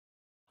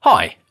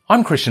Hi,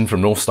 I'm Christian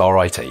from North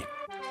Star IT,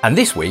 and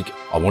this week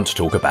I want to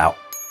talk about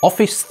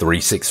Office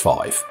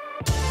 365.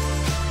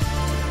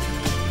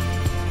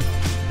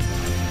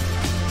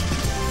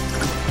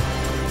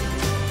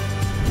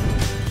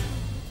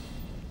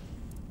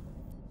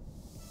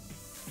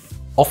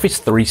 Office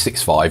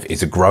 365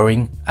 is a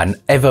growing and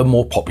ever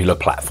more popular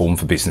platform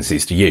for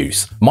businesses to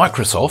use.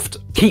 Microsoft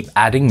keep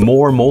adding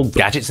more and more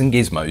gadgets and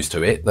gizmos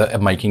to it that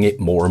are making it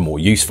more and more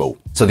useful.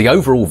 So the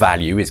overall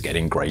value is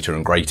getting greater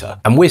and greater.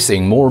 And we're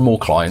seeing more and more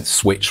clients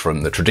switch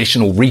from the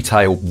traditional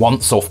retail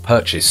once-off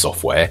purchase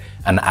software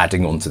and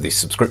adding on to this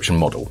subscription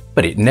model.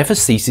 But it never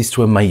ceases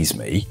to amaze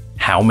me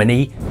how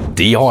many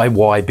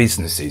DIY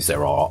businesses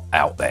there are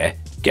out there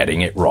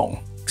getting it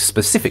wrong,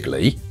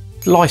 specifically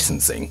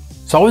licensing.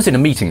 So I was in a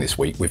meeting this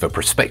week with a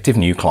prospective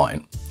new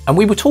client, and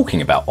we were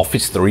talking about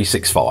Office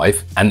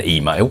 365 and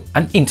email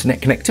and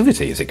internet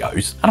connectivity as it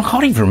goes. And I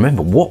can't even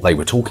remember what they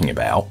were talking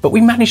about, but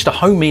we managed to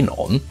home in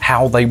on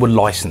how they were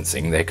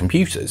licensing their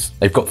computers.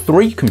 They've got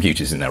 3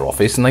 computers in their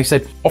office, and they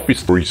said,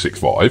 Office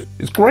 365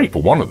 is great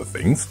for one of the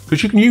things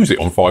because you can use it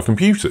on 5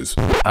 computers.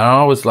 And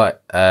I was like,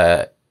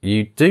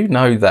 you do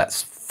know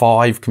that's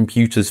 5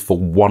 computers for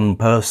one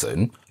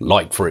person.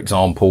 Like, for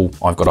example,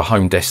 I've got a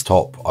home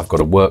desktop, I've got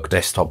a work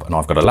desktop, and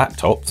I've got a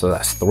laptop. So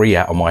that's 3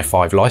 out of my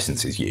 5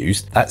 licenses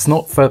used. That's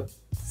not for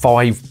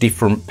 5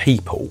 different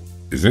people.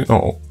 Is it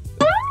not?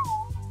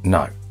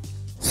 No.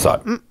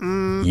 So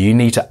you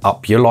need to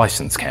up your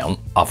license count.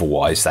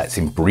 Otherwise, that's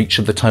in breach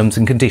of the terms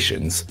and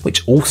conditions,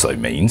 which also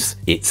means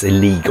it's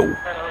illegal.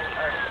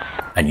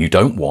 And you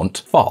don't want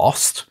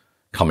Fast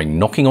coming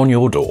knocking on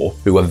your door,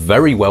 who are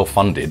very well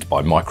funded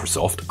by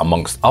Microsoft,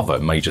 amongst other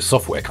major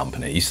software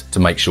companies,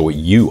 to make sure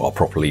you are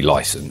properly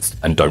licensed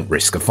and don't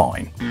risk a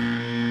fine.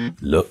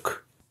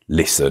 Look,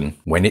 listen,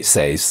 when it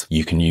says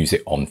you can use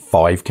it on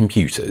 5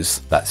 computers,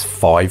 that's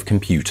 5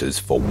 computers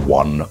for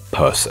one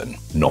person,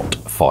 not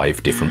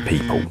 5 different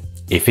people.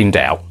 If in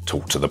doubt,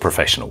 talk to the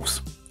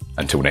professionals.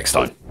 Until next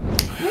time.